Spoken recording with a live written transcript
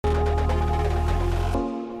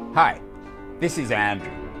Hi, this is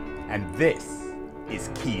Andrew, and this is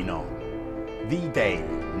Keen On, the daily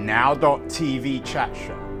now.tv chat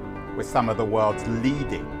show with some of the world's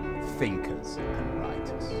leading thinkers and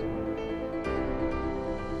writers.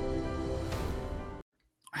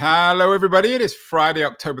 Hello, everybody. It is Friday,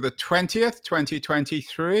 October the 20th,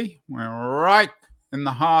 2023. We're right in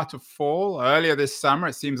the heart of fall. Earlier this summer,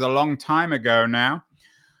 it seems a long time ago now,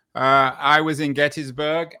 I was in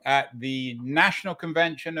Gettysburg at the National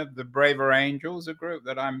Convention of the Braver Angels, a group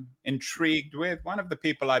that I'm intrigued with. One of the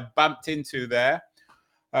people I bumped into there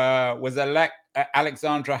was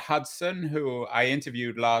Alexandra Hudson, who I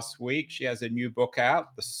interviewed last week. She has a new book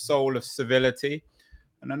out, The Soul of Civility.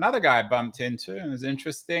 And another guy I bumped into, and was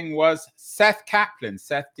interesting, was Seth Kaplan,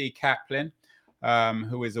 Seth D. Kaplan,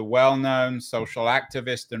 who is a well-known social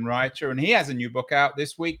activist and writer. And he has a new book out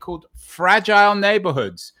this week called Fragile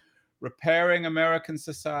Neighborhoods: Repairing American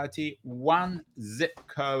Society One Zip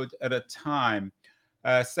Code at a Time.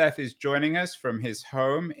 Seth is joining us from his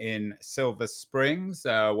home in Silver Springs,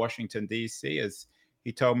 Washington, D.C., as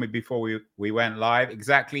he told me before we went live,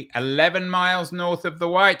 exactly 11 miles north of the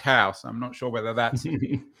White House. I'm not sure whether that's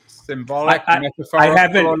symbolic,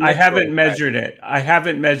 metaphorical, I haven't measured it. I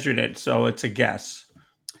haven't measured it, so it's a guess.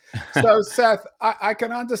 So, Seth, I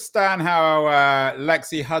can understand how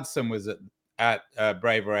Lexi Hudson was at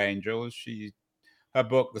Braver Angels. Her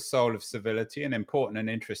book, The Soul of Civility, an important and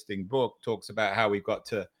interesting book, talks about how we've got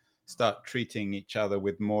to start treating each other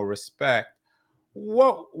with more respect.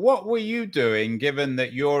 What were you doing, given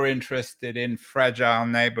that you're interested in fragile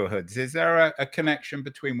neighborhoods? Is there a connection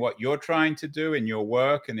between what you're trying to do in your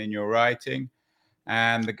work and in your writing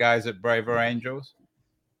and the guys at Braver Angels?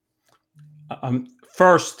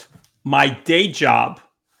 First, my day job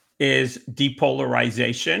is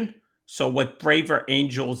depolarization. So what Braver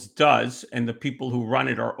Angels does, and the people who run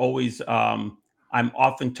it are always, I'm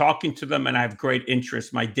often talking to them, and I have great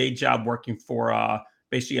interest. My day job working for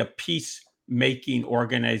basically a peacemaking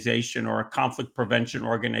organization or a conflict prevention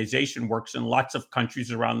organization works in lots of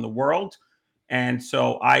countries around the world. And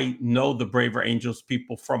so I know the Braver Angels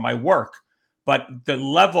people from my work. But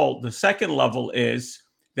the second level is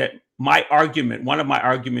that one of my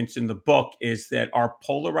arguments in the book is that our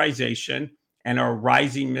polarization and our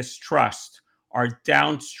rising mistrust are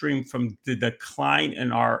downstream from the decline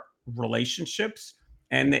in our relationships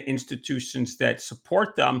and the institutions that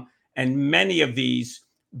support them. And many of these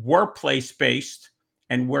were place-based,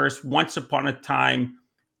 and whereas once upon a time,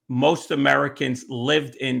 most Americans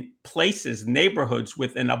lived in places, neighborhoods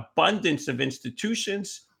with an abundance of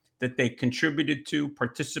institutions that they contributed to,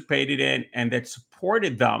 participated in, and that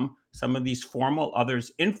supported them, some of these formal,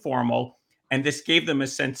 others informal. And this gave them a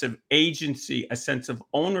sense of agency, a sense of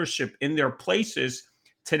ownership in their places.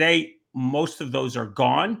 Today, most of those are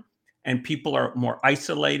gone, and people are more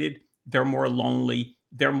isolated, they're more lonely,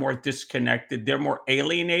 they're more disconnected, they're more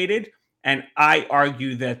alienated. And I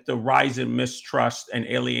argue that the rise in mistrust and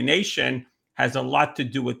alienation has a lot to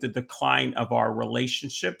do with the decline of our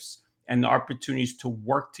relationships and the opportunities to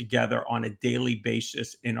work together on a daily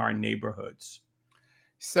basis in our neighborhoods.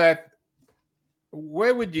 Seth,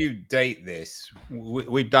 where would you date this?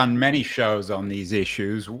 We've done many shows on these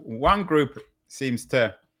issues. One group seems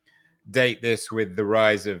to date this with the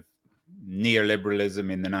rise of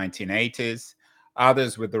neoliberalism in the 1980s,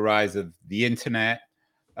 others with the rise of the internet.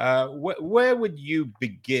 Where would you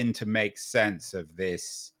begin to make sense of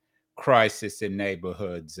this crisis in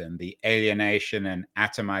neighborhoods and the alienation and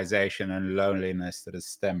atomization and loneliness that has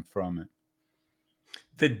stemmed from it?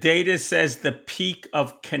 The data says the peak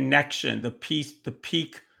of connection, the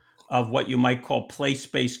peak of what you might call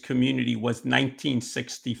place-based community was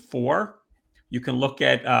 1964. You can look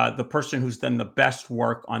at the person who's done the best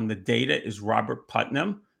work on the data is Robert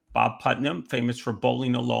Putnam. Bob Putnam, famous for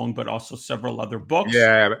Bowling Alone, but also several other books.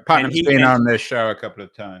 Yeah, but Putnam's been on this show a couple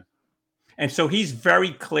of times. And so he's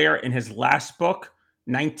very clear in his last book.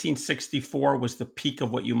 1964 was the peak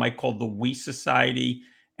of what you might call the We Society.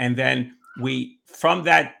 And then from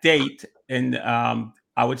that date, and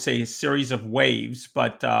I would say a series of waves,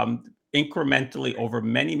 but incrementally over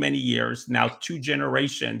many, many years, now 2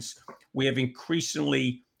 generations, we have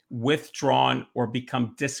increasingly withdrawn or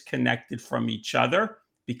become disconnected from each other,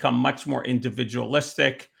 become much more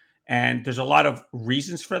individualistic. And there's a lot of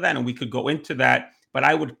reasons for that, and we could go into that. But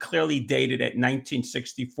I would clearly date it at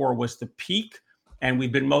 1964 was the peak, and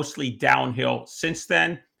we've been mostly downhill since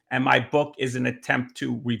then. And my book is an attempt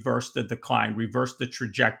to reverse the decline, reverse the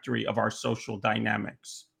trajectory of our social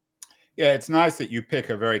dynamics. Yeah, it's nice that you pick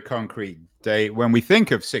a very concrete date. When we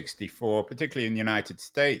think of 64, particularly in the United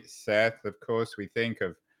States, Seth, of course, we think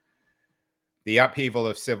of the upheaval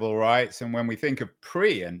of civil rights. And when we think of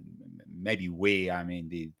pre, and maybe I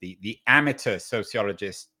mean the amateur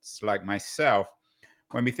sociologists like myself,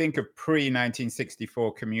 when we think of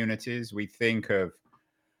pre-1964 communities, we think of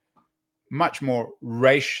much more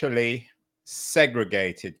racially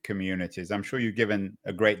segregated communities. I'm sure you've given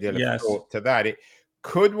a great deal of Yes. thought to that.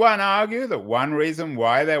 Could one argue that one reason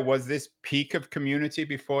why there was this peak of community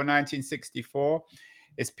before 1964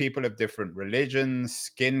 is people of different religions,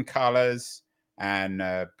 skin colors, and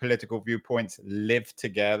political viewpoints live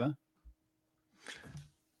together?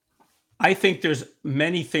 I think there's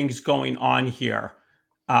many things going on here.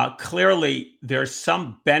 Clearly, there's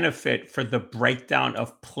some benefit for the breakdown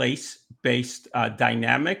of place-based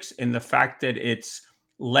dynamics in the fact that it's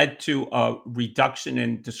led to a reduction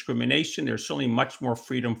in discrimination. There's certainly much more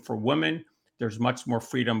freedom for women. There's much more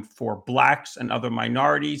freedom for Blacks and other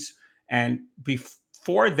minorities. And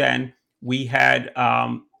before then, we had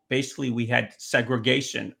basically we had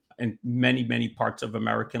segregation in many, many parts of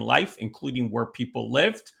American life, including where people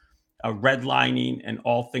lived, redlining, and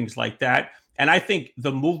all things like that. And I think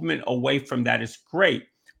the movement away from that is great.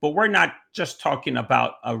 But we're not just talking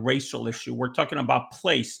about a racial issue. We're talking about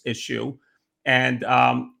place issue. And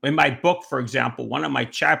in my book, for example, one of my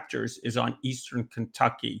chapters is on Eastern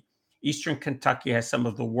Kentucky. Eastern Kentucky has some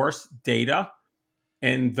of the worst data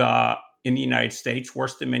in the United States,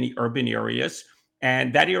 worse than many urban areas.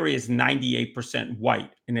 And that area is 98%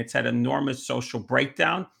 white, and it's had enormous social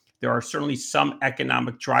breakdown. There are certainly some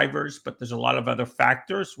economic drivers, but there's a lot of other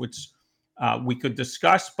factors which we could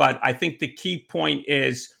discuss. But I think the key point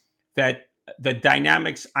is that the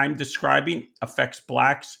dynamics I'm describing affects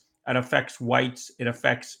Blacks, it affects whites, it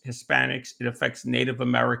affects Hispanics, it affects Native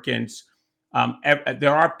Americans.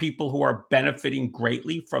 There are people who are benefiting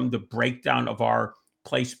greatly from the breakdown of our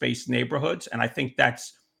place-based neighborhoods, and I think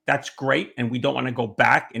that's great. And we don't want to go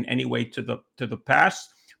back in any way to the past,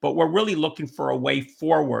 but we're really looking for a way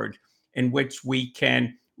forward in which we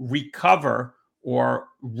can recover or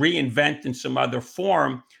reinvent in some other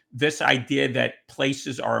form this idea that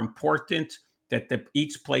places are important, that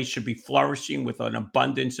each place should be flourishing with an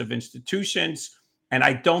abundance of institutions. And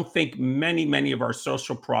I don't think many of our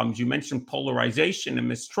social problems, you mentioned polarization and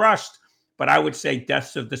mistrust, but I would say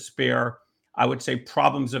deaths of despair, I would say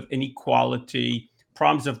problems of inequality,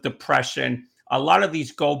 problems of depression. A lot of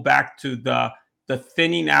these go back to the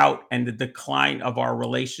thinning out and the decline of our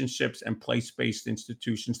relationships and place-based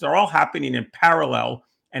institutions. They're all happening in parallel,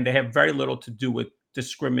 and they have very little to do with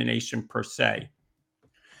discrimination per se.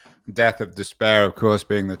 Death of despair, of course,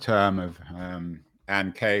 being the term of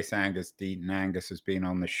Anne Case. Angus Deaton Angus has been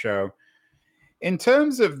on the show. In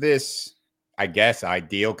terms of this, I guess,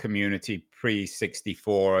 ideal community pre-64,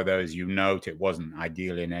 or those you note, it wasn't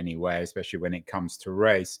ideal in any way, especially when it comes to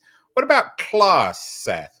race. What about class,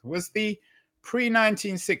 Seth? Was the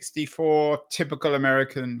pre-1964 typical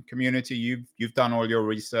American community, you've done all your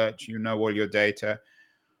research, you know all your data,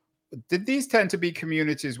 did these tend to be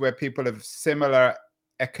communities where people of similar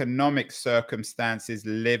economic circumstances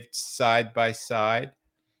lived side by side?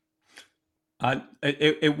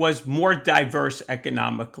 It was more diverse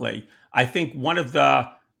economically. I think one of the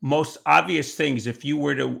most obvious things, if you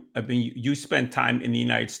were to, I mean, you spend time in the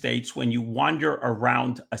United States, when you wander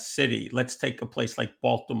around a city, let's take a place like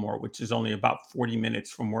Baltimore, which is only about 40 minutes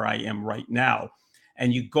from where I am right now,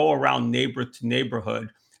 and you go around neighborhood to neighborhood.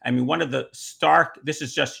 I mean, one of the this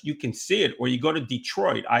is just, you can see it, or you go to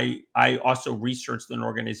Detroit. I also researched an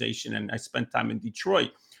organization and I spent time in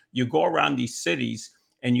Detroit. You go around these cities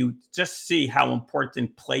and you just see how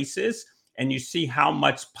important place is, and you see how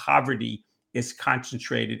much poverty is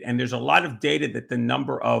concentrated. And there's a lot of data that the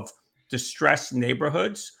number of distressed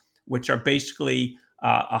neighborhoods, which are basically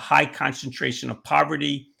a high concentration of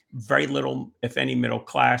poverty, very little, if any, middle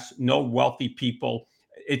class, no wealthy people,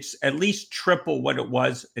 it's at least triple what it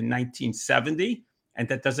was in 1970. And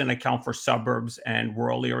that doesn't account for suburbs and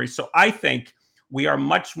rural areas. So I think we are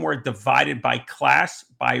much more divided by class,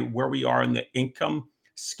 by where we are in the income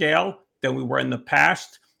scale, than we were in the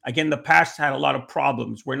past. Again, the past had a lot of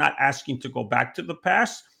problems. We're not asking to go back to the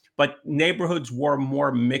past, but neighborhoods were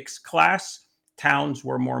more mixed class, towns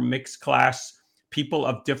were more mixed class, people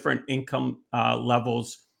of different income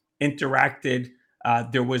levels interacted.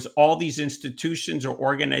 There was all these institutions or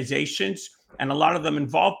organizations, and a lot of them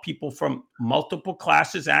involved people from multiple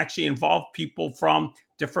classes, actually involved people from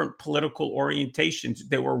different political orientations.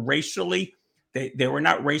 They were racially they were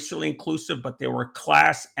not racially inclusive, but they were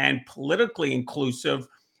class and politically inclusive.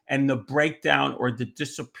 And the breakdown or the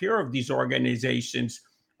disappear of these organizations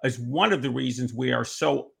is one of the reasons we are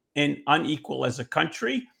so unequal as a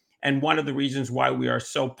country, and one of the reasons why we are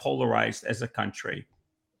so polarized as a country.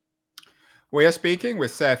 We are speaking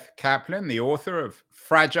with Seth Kaplan, the author of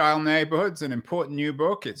Fragile Neighborhoods, an important new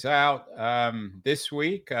book. It's out this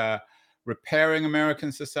week, Repairing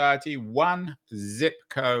American Society, one zip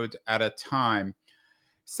code at a time.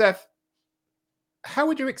 Seth, how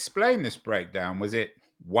would you explain this breakdown? Was it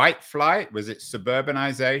white flight? Was it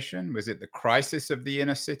suburbanization? Was it the crisis of the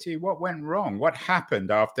inner city? What went wrong? What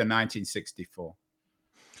happened after 1964?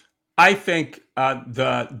 I think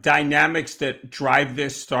the dynamics that drive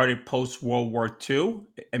this started post-World War II.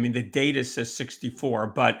 I mean, the data says 64,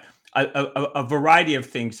 but a variety of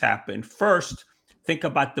things happened. First, think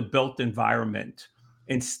about the built environment.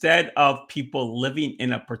 Instead of people living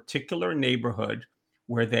in a particular neighborhood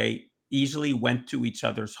where they easily went to each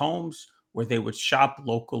other's homes, where they would shop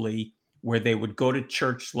locally, where they would go to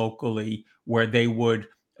church locally, where they would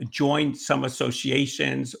join some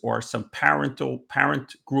associations or some parent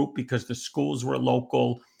group because the schools were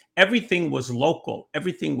local. Everything was local.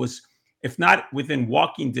 Everything was, if not within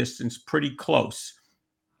walking distance, pretty close.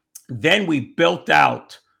 Then we built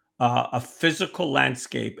out a physical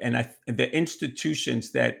landscape, and the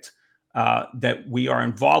institutions that we are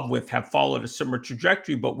involved with have followed a similar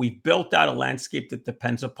trajectory. But we built out a landscape that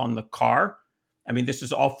depends upon the car. I mean, this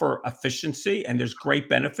is all for efficiency, and there's great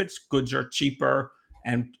benefits. Goods are cheaper,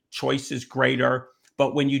 and choice is greater.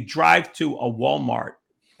 But when you drive to a Walmart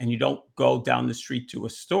and you don't go down the street to a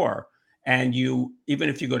store, and even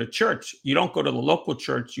if you go to church, you don't go to the local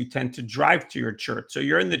church, you tend to drive to your church. So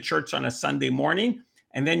you're in the church on a Sunday morning,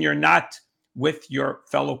 and then you're not with your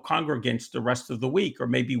fellow congregants the rest of the week, or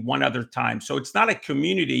maybe one other time. So it's not a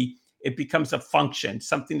community, it becomes a function,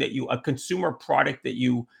 something that a consumer product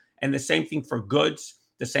and the same thing for goods,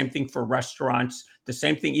 the same thing for restaurants, the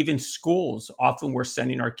same thing, even schools. Often we're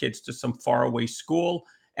sending our kids to some faraway school.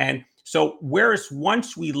 And so whereas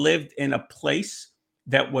once we lived in a place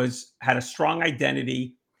that had a strong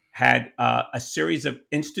identity, had a series of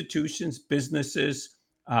institutions, businesses,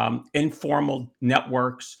 informal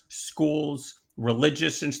networks, schools,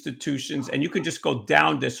 religious institutions, and you could just go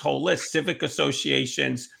down this whole list, civic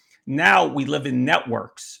associations. Now we live in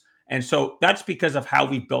networks. And so that's because of how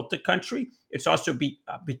we built the country. It's also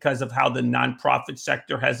because of how the nonprofit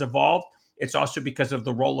sector has evolved. It's also because of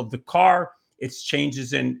the role of the car. It's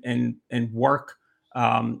changes in work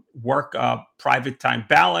private time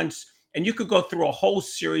balance. And you could go through a whole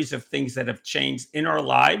series of things that have changed in our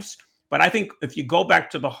lives. But I think if you go back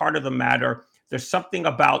to the heart of the matter, there's something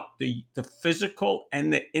about the physical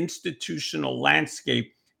and the institutional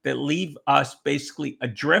landscape that leave us basically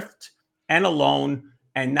adrift and alone,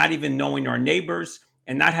 and not even knowing our neighbors,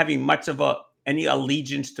 and not having much of any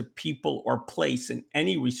allegiance to people or place in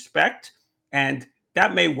any respect. And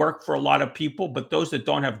that may work for a lot of people, but those that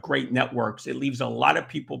don't have great networks, it leaves a lot of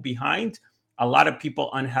people behind, a lot of people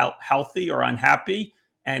unhealthy or unhappy,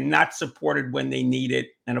 and not supported when they need it.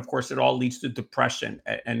 And of course, it all leads to depression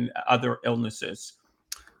and other illnesses.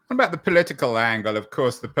 What about the political angle? Of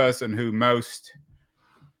course, the person who most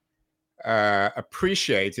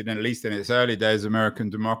appreciated, at least in its early days,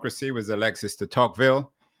 American democracy was Alexis de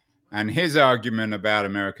Tocqueville. And his argument about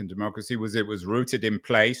American democracy was it was rooted in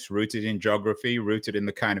place, rooted in geography, rooted in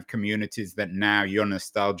the kind of communities that now you're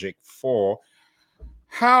nostalgic for.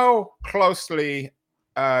 How closely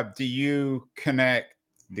do you connect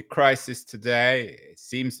the crisis today? It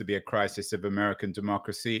seems to be a crisis of American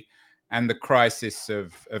democracy and the crisis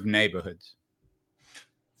of neighborhoods.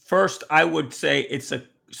 First, I would say it's a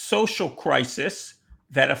social crisis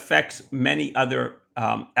that affects many other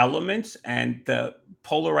elements, and the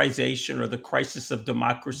polarization or the crisis of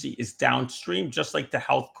democracy is downstream, just like the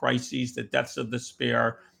health crises, the deaths of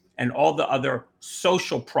despair, and all the other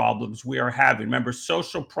social problems we are having. Remember,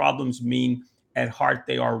 social problems mean at heart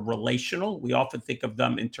they are relational. We often think of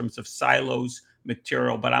them in terms of silos,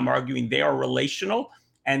 material, but I'm arguing they are relational.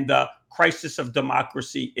 And the crisis of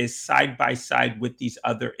democracy is side by side with these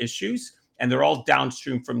other issues, and they're all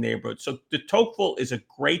downstream from neighborhoods. So de Tocqueville is a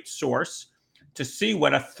great source to see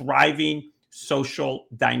what a thriving social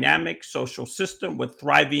dynamic, social system with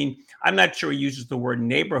thriving, I'm not sure he uses the word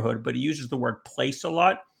neighborhood, but he uses the word place a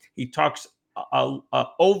lot. He talks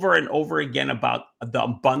over and over again about the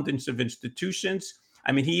abundance of institutions.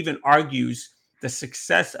 I mean, he even argues the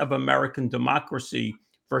success of American democracy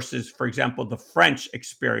versus, for example, the French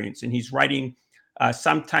experience. And he's writing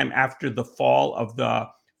sometime after the fall of the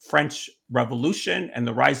French Revolution and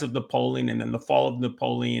the rise of Napoleon, and then the fall of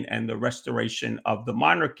Napoleon and the restoration of the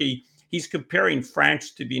monarchy. He's comparing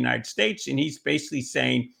France to the United States, and he's basically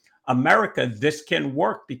saying, America, this can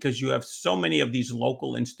work because you have so many of these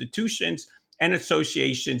local institutions and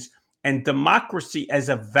associations, and democracy as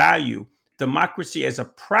a value, democracy as a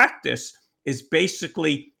practice is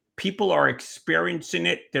basically People are experiencing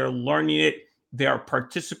it. They're learning it. They're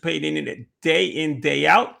participating in it day in, day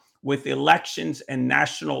out, with elections and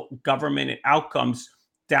national government and outcomes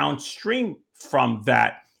downstream from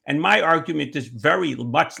that. And my argument is very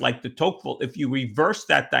much like the Tocqueville. If you reverse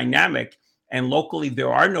that dynamic, and locally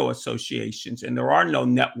there are no associations and there are no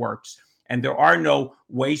networks and there are no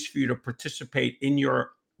ways for you to participate in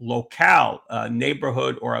your locale,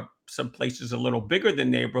 neighborhood, or some places a little bigger than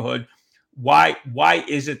neighborhood, why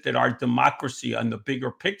is it that our democracy on the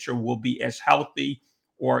bigger picture will be as healthy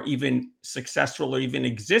or even successful or even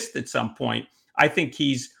exist at some point? I think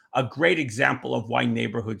he's a great example of why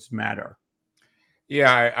neighborhoods matter.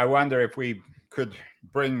 Yeah, I wonder if we could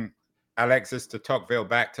bring Alexis de Tocqueville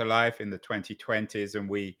back to life in the 2020s and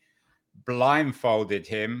we blindfolded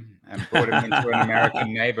him and brought him into an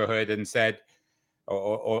American neighborhood and said,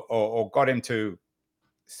 or got him to,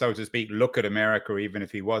 so to speak, look at America, even if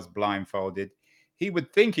he was blindfolded, he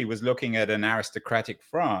would think he was looking at an aristocratic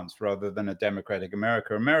France rather than a democratic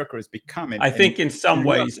America. America has become, I think in some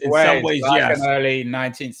ways, like yes, an early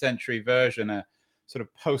 19th century version, a sort of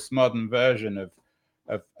postmodern version of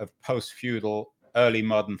post-feudal early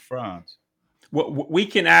modern France. We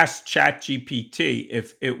can ask ChatGPT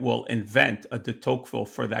if it will invent a de Tocqueville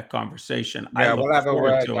for that conversation. Yeah, I we'll look have a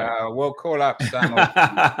forward word. to it. We'll call up Sam.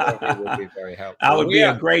 He will be very helpful.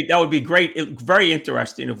 That would be great. Very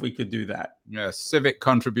interesting if we could do that. Yeah, civic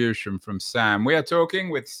contribution from Sam. We are talking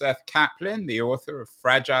with Seth Kaplan, the author of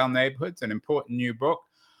Fragile Neighborhoods, an important new book.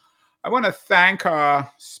 I want to thank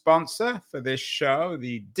our sponsor for this show,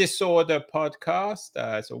 the Disorder Podcast.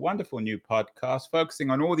 It's a wonderful new podcast focusing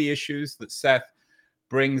on all the issues that Seth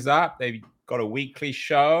brings up. They've got a weekly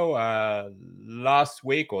show. Last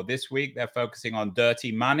week or this week, they're focusing on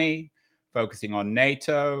dirty money, focusing on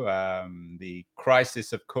NATO, the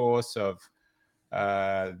crisis, of course, of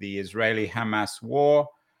the Israeli-Hamas war.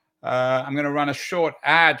 I'm going to run a short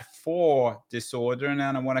ad for Disorder, and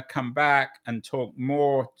then I want to come back and talk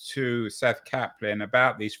more to Seth Kaplan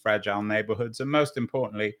about these fragile neighborhoods, and most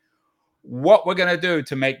importantly, what we're going to do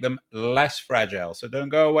to make them less fragile. So don't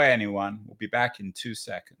go away, anyone. We'll be back in 2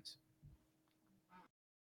 seconds.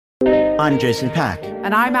 I'm Jason Pack.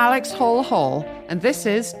 And I'm Alex Hall, and this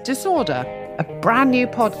is Disorder, a brand new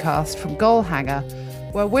podcast from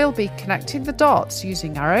Goalhanger, where we'll be connecting the dots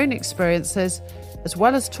using our own experiences, as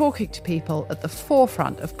well as talking to people at the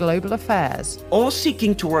forefront of global affairs. All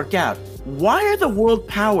seeking to work out, why are the world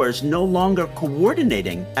powers no longer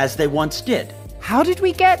coordinating as they once did? How did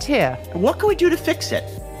we get here? What can we do to fix it?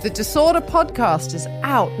 The Disorder podcast is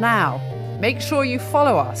out now. Make sure you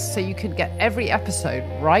follow us so you can get every episode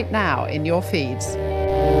right now in your feeds.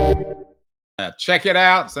 Check it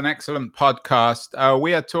out. It's an excellent podcast.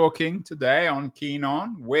 We are talking today on Keen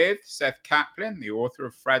On with Seth Kaplan, the author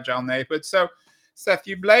of Fragile Neighborhoods. So, Seth,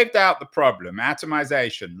 you've laid out the problem: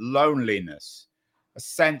 atomization, loneliness, a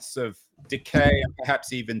sense of decay, and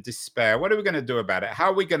perhaps even despair. What are we going to do about it?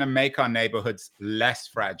 How are we going to make our neighborhoods less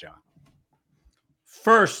fragile?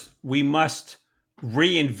 First, we must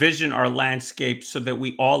re-envision our landscape so that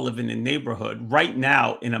we all live in a neighborhood. Right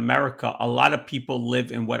now in America, a lot of people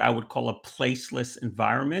live in what I would call a placeless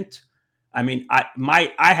environment. I mean, I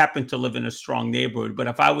happen to live in a strong neighborhood, but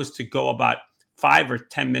if I was to go about 5 or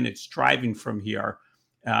 10 minutes driving from here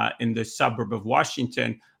in the suburb of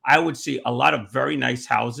Washington, I would see a lot of very nice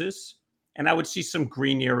houses, and I would see some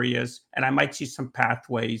green areas, and I might see some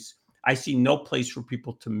pathways. I see no place for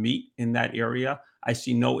people to meet in that area. I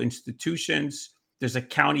see no institutions. There's a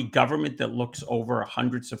county government that looks over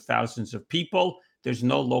hundreds of thousands of people. There's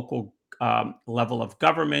no local level of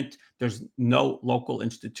government. There's no local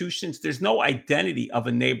institutions. There's no identity of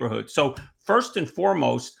a neighborhood. So first and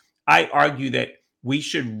foremost, I argue that we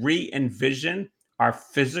should re-envision our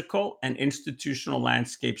physical and institutional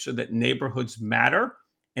landscape so that neighborhoods matter,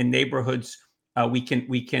 and neighborhoods, we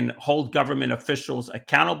can hold government officials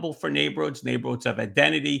accountable for neighborhoods. Neighborhoods have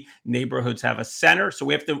identity. Neighborhoods have a center. So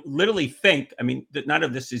we have to literally think. I mean, none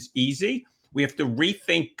of this is easy. We have to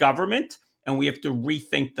rethink government, and we have to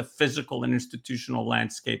rethink the physical and institutional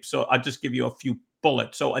landscape. So I'll just give you a few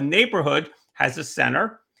bullets. So a neighborhood has a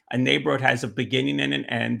center. A neighborhood has a beginning and an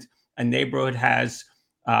end. A neighborhood has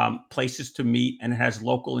places to meet, and it has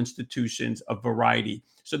local institutions of variety.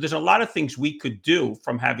 So there's a lot of things we could do,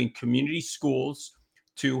 from having community schools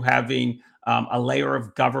to having a layer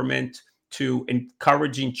of government, to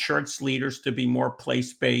encouraging church leaders to be more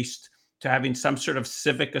place-based, to having some sort of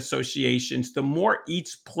civic associations. The more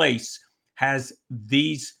each place has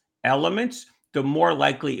these elements, the more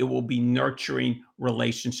likely it will be nurturing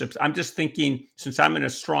relationships. I'm just thinking, since I'm in a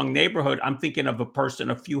strong neighborhood, I'm thinking of a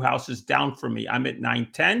person a few houses down from me. I'm at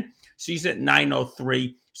 910. She's at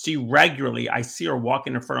 903. She regularly, I see her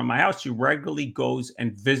walking in front of my house. She regularly goes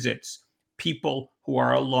and visits people who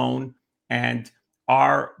are alone and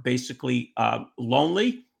are basically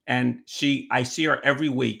lonely. And I see her every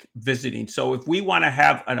week visiting. So if we want to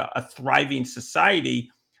have a thriving society,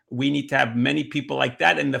 we need to have many people like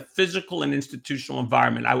that in the physical and institutional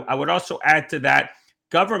environment. I would also add to that,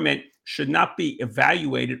 government should not be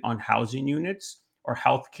evaluated on housing units or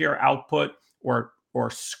healthcare output or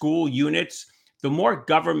school units. The more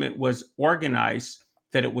government was organized,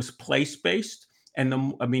 that it was place-based,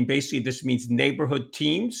 and basically this means neighborhood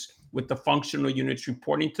teams with the functional units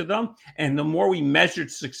reporting to them. And the more we measured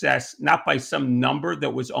success, not by some number that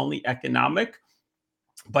was only economic,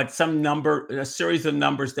 but a series of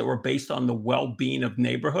numbers that were based on the well-being of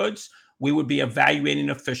neighborhoods, we would be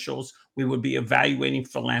evaluating officials, we would be evaluating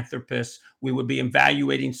philanthropists, we would be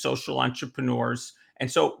evaluating social entrepreneurs. And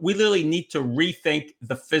so we literally need to rethink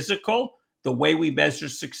the physical, the way we measure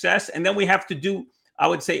success. And then we have to do, I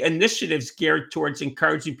would say, initiatives geared towards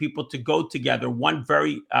encouraging people to go together. One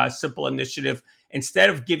very simple initiative, instead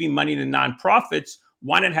of giving money to nonprofits,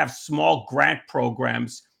 why not have small grant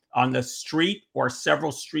programs on the street or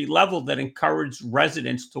several street level that encourage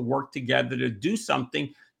residents to work together to do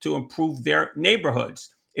something to improve their neighborhoods?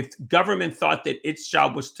 If government thought that its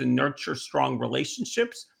job was to nurture strong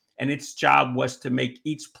relationships and its job was to make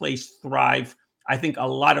each place thrive, I think a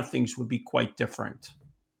lot of things would be quite different.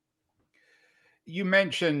 You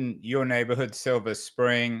mentioned your neighborhood, Silver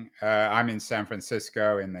Spring. I'm in San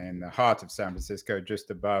Francisco, in the heart of San Francisco,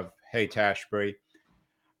 just above Haight-Ashbury.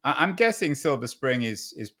 I'm guessing Silver Spring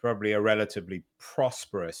is probably a relatively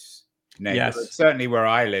prosperous neighborhood. Yes. Certainly where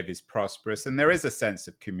I live is prosperous, and there is a sense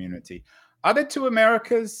of community. Are there two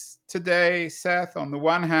Americas today, Seth? On the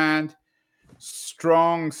one hand,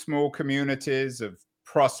 strong small communities of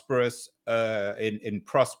prosperous in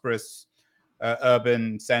prosperous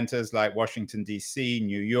urban centers like Washington, D.C.,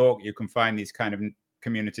 New York. You can find these kind of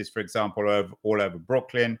communities, for example, all over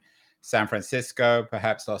Brooklyn, San Francisco,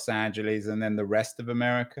 perhaps Los Angeles, and then the rest of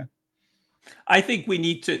America? I think we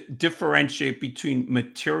need to differentiate between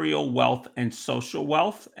material wealth and social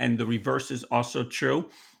wealth, and the reverse is also true.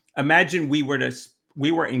 Imagine we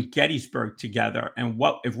were in Gettysburg together, and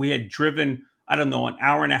what if we had driven, I don't know, an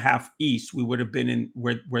hour and a half east, we would have been in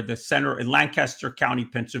where the center in Lancaster County,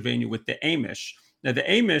 Pennsylvania, with the Amish. Now, the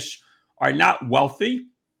Amish are not wealthy.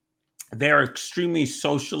 They're extremely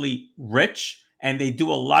socially rich, and they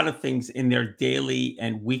do a lot of things in their daily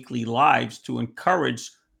and weekly lives to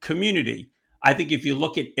encourage community. I think if you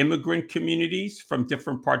look at immigrant communities from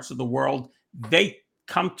different parts of the world, they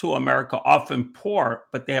come to America often poor,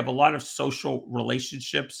 but they have a lot of social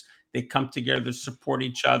relationships. They come together to support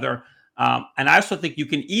each other. And I also think you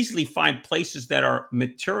can easily find places that are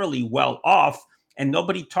materially well off and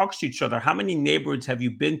nobody talks to each other. How many neighborhoods have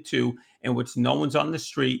you been to in which no one's on the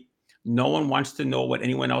street? No one wants to know what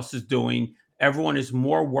anyone else is doing. Everyone is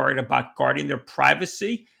more worried about guarding their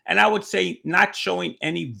privacy. And I would say not showing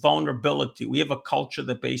any vulnerability. We have a culture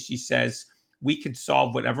that basically says we can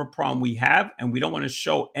solve whatever problem we have, and we don't want to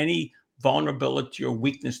show any vulnerability or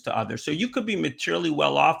weakness to others. So you could be materially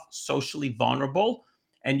well off, socially vulnerable,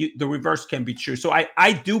 and the reverse can be true. So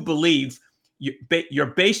I do believe your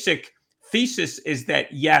basic thesis is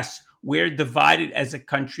that, yes, we're divided as a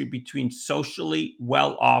country between socially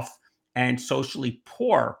well off and socially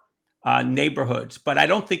poor neighborhoods, but I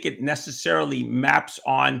don't think it necessarily maps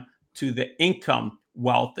on to the income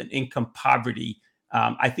wealth and income poverty.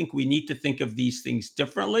 I think we need to think of these things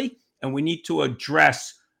differently, and we need to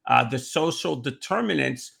address the social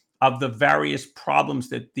determinants of the various problems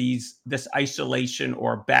that this isolation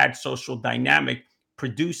or bad social dynamic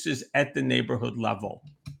produces at the neighborhood level.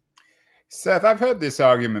 Seth, I've heard this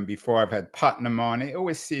argument before. I've had Putnam on. It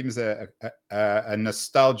always seems a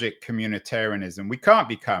nostalgic communitarianism. We can't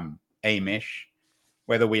become Amish,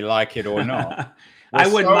 whether we like it or not. I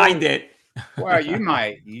wouldn't mind it. Well, you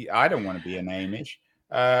might. I don't want to be an Amish.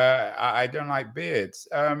 I don't like beards.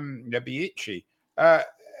 They'd be itchy.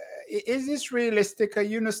 Is this realistic? Are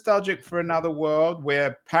you nostalgic for another world?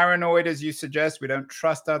 We're paranoid, as you suggest. We don't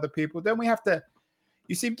trust other people. Then we have to.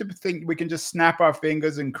 You seem to think we can just snap our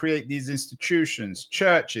fingers and create these institutions,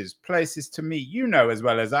 churches, places to meet. You know as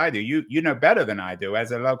well as I do. You know better than I do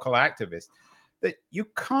as a local activist that you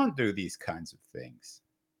can't do these kinds of things.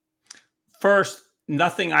 First,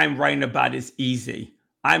 nothing I'm writing about is easy.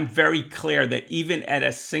 I'm very clear that even at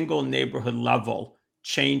a single neighborhood level,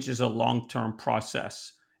 change is a long-term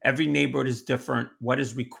process. Every neighborhood is different. What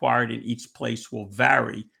is required in each place will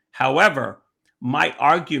vary. However, my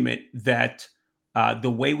argument that the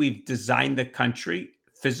way we've designed the country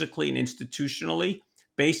physically and institutionally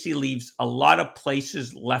basically leaves a lot of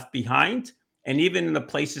places left behind. And even in the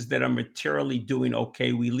places that are materially doing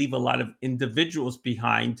okay, we leave a lot of individuals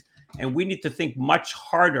behind. And we need to think much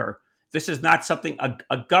harder. This is not something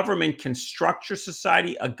a government can structure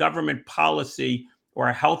society, a government policy or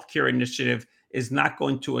a healthcare initiative is not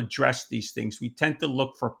going to address these things. We tend to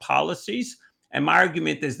look for policies. And my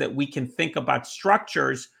argument is that we can think about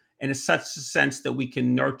structures in such a sense that we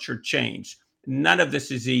can nurture change. None of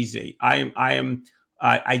this is easy.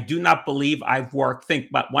 I do not believe I've worked. Think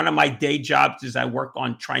about one of my day jobs is I work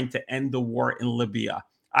on trying to end the war in Libya.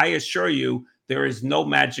 I assure you, there is no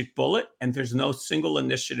magic bullet and there's no single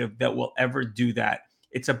initiative that will ever do that.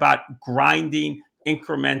 It's about grinding,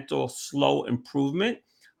 incremental, slow improvement.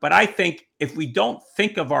 But I think if we don't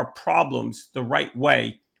think of our problems the right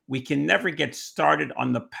way, we can never get started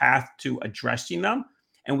on the path to addressing them.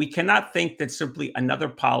 And we cannot think that simply another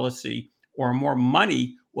policy or more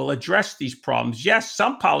money will address these problems. Yes,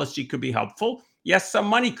 some policy could be helpful. Yes, some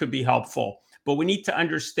money could be helpful. But we need to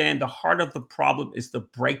understand the heart of the problem is the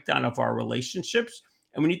breakdown of our relationships.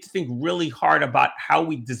 And we need to think really hard about how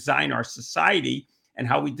we design our society and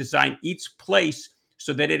how we design each place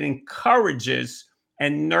so that it encourages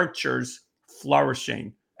and nurtures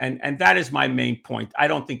flourishing. And that is my main point. I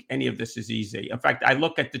don't think any of this is easy. In fact, I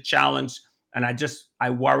look at the challenge and I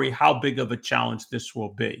worry how big of a challenge this will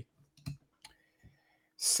be.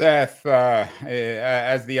 Seth,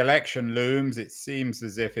 as the election looms, it seems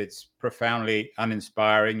as if it's profoundly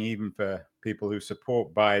uninspiring, even for people who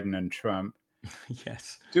support Biden and Trump.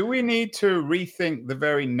 Yes. Do we need to rethink the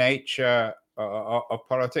very nature of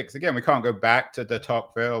politics? Again, we can't go back to de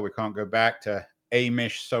Tocqueville. We can't go back to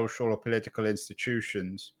Amish social or political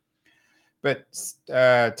institutions. But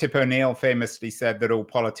Tip O'Neill famously said that all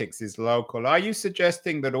politics is local. Are you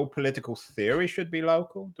suggesting that all political theory should be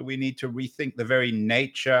local? Do we need to rethink the very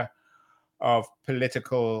nature of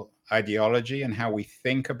political ideology and how we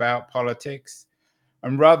think about politics?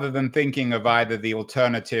 And rather than thinking of either the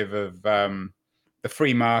alternative of the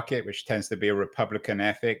free market, which tends to be a Republican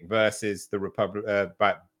ethic, versus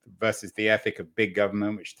versus the ethic of big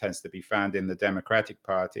government, which tends to be found in the Democratic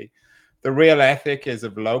Party, the real ethic is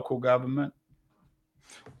of local government?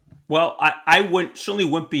 Well, I certainly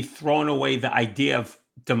wouldn't be throwing away the idea of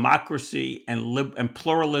democracy and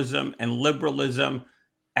pluralism and liberalism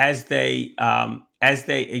as they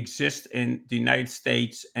exist in the United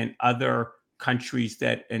States and other countries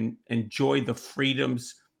that enjoy the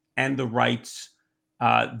freedoms and the rights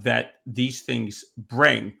that these things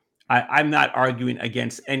bring. I'm not arguing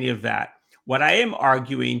against any of that. What I am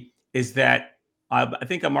arguing is that I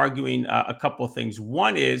think I'm arguing a couple of things.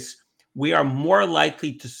 One is we are more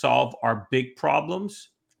likely to solve our big problems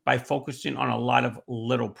by focusing on a lot of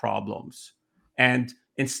little problems. And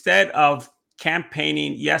instead of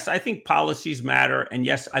campaigning, yes, I think policies matter. And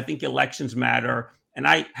yes, I think elections matter. And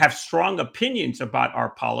I have strong opinions about our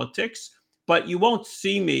politics, but you won't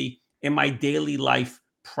see me in my daily life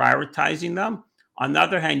prioritizing them. On the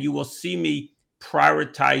other hand, you will see me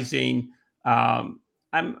prioritizing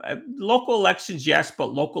local elections, yes,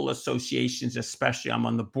 but local associations, especially. I'm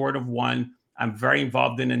on the board of one. I'm very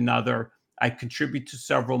involved in another. I contribute to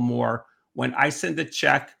several more. When I send a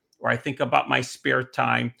check, or I think about my spare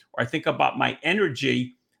time, or I think about my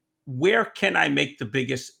energy, where can I make the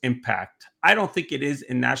biggest impact? I don't think it is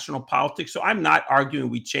in national politics. So I'm not arguing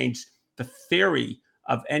we change the theory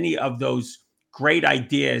of any of those great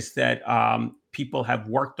ideas that people have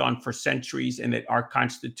worked on for centuries, and that our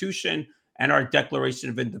Constitution and our Declaration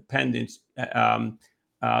of Independence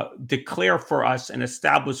declare for us and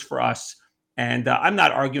establish for us. And I'm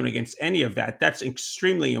not arguing against any of that. That's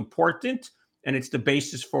extremely important. And it's the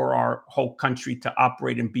basis for our whole country to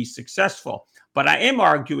operate and be successful. But I am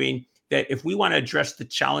arguing that if we want to address the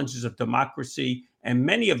challenges of democracy and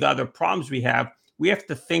many of the other problems we have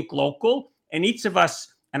to think local. And each of us,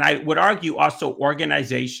 and I would argue also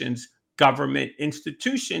organizations, government,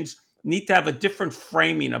 institutions, need to have a different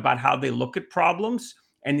framing about how they look at problems.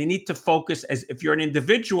 And they need to focus, as if you're an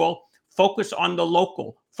individual, focus on the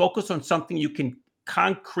local, focus on something you can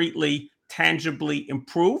concretely, tangibly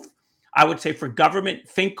improve. I would say for government,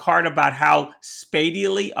 think hard about how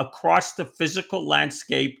spatially across the physical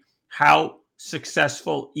landscape, how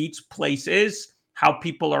successful each place is, how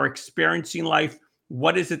people are experiencing life.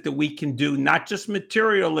 What is it that we can do, not just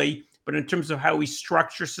materially, but in terms of how we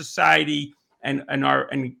structure society and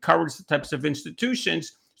encourage the types of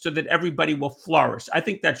institutions so that everybody will flourish. I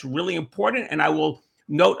think that's really important. And I will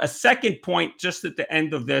note a second point just at the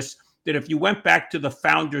end of this, that if you went back to the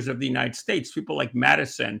founders of the United States, people like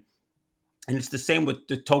Madison, and it's the same with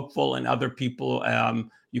de Tocqueville and other people,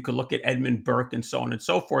 you could look at Edmund Burke and so on and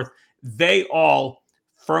so forth, they all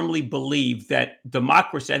firmly believe that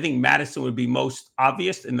democracy, I think Madison would be most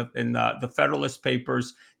obvious in the Federalist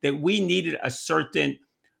Papers, that we needed a certain,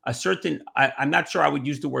 I'm not sure I would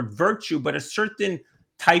use the word virtue, but a certain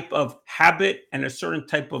type of habit and a certain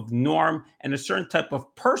type of norm and a certain type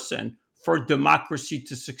of person for democracy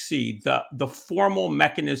to succeed. The formal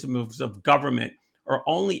mechanisms of government are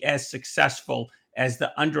only as successful as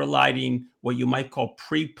the underlying, what you might call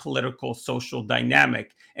pre-political social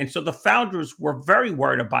dynamic. And so the founders were very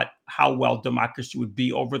worried about how well democracy would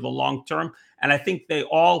be over the long term. And I think they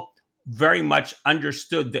all very much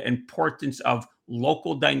understood the importance of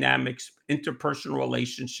local dynamics, interpersonal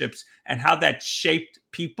relationships, and how that shaped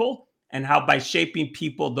people, and how by shaping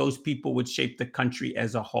people, those people would shape the country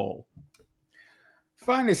as a whole.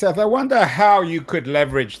 Finally, Seth, I wonder how you could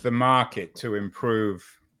leverage the market to improve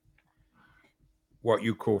what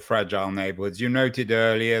you call fragile neighborhoods. You noted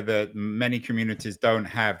earlier that many communities don't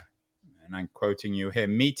have, and I'm quoting you here,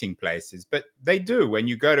 meeting places, but they do. When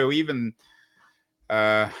you go to even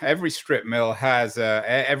every strip mall has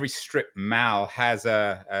a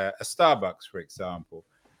Starbucks, for example.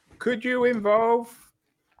 Could you involve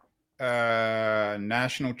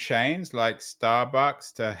national chains like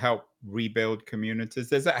Starbucks to help rebuild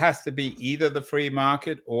communities? It has to be either the free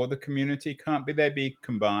market or the community. Can't they be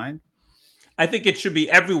combined? I think it should be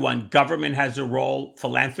everyone. Government has a role,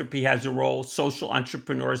 philanthropy has a role, social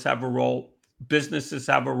entrepreneurs have a role, businesses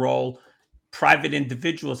have a role, private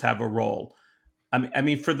individuals have a role. I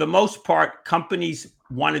mean, for the most part, companies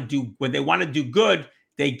want to do, when they want to do good,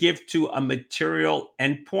 they give to a material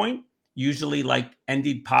endpoint, usually like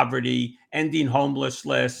ending poverty, ending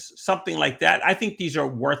homelessness, something like that. I think these are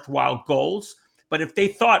worthwhile goals. But if they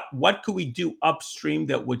thought, what could we do upstream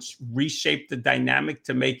that would reshape the dynamic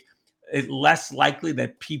to make it less likely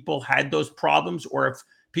that people had those problems, or if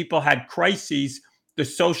people had crises, the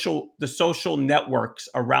social networks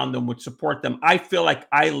around them would support them. I feel like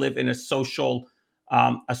I live in a social,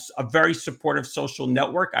 a very supportive social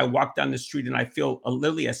network. I walk down the street and I feel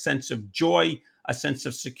literally a sense of joy, a sense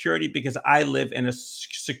of security, because I live in a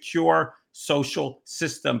secure social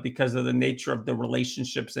system because of the nature of the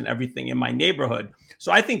relationships and everything in my neighborhood.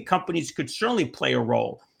 So I think companies could certainly play a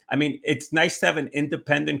role. I mean, it's nice to have an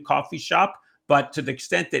independent coffee shop, but to the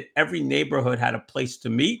extent that every neighborhood had a place to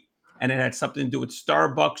meet and it had something to do with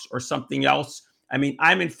Starbucks or something else, I mean,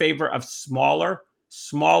 I'm in favor of smaller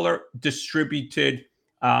distributed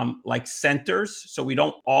like centers. So we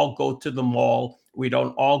don't all go to the mall. We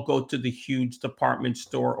don't all go to the huge department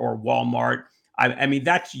store or Walmart. I mean,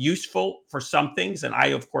 that's useful for some things. And I,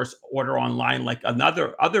 of course, order online like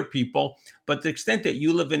other people. But to the extent that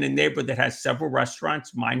you live in a neighborhood that has several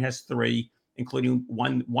restaurants, mine has 3, including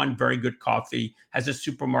one very good coffee, has a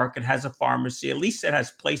supermarket, has a pharmacy, at least it has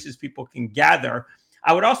places people can gather.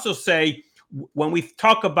 I would also say, when we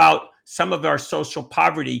talk about some of our social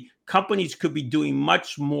poverty, companies could be doing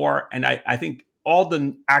much more. And I think all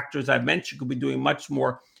the actors I've mentioned could be doing much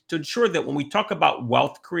more to ensure that when we talk about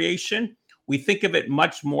wealth creation, we think of it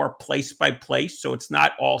much more place by place. So it's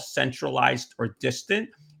not all centralized or distant.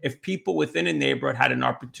 If people within a neighborhood had an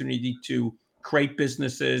opportunity to create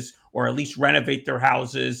businesses or at least renovate their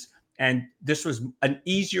houses, and this was an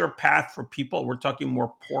easier path for people, we're talking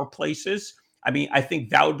more poor places, I mean, I think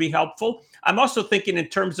that would be helpful. I'm also thinking in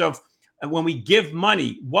terms of when we give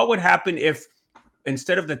money, what would happen if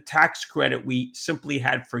instead of the tax credit we simply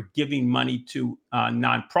had for giving money to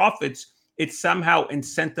nonprofits, it somehow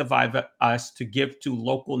incentivizes us to give to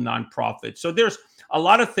local nonprofits. So there's a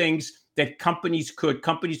lot of things that companies could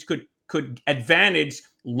advantage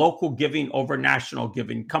local giving over national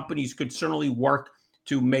giving. Companies could certainly work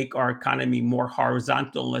to make our economy more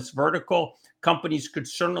horizontal and less vertical. Companies could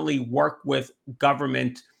certainly work with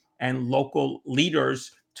government and local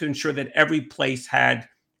leaders to ensure that every place had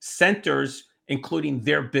centers, including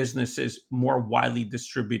their businesses, more widely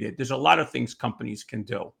distributed. There's a lot of things companies can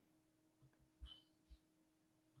do.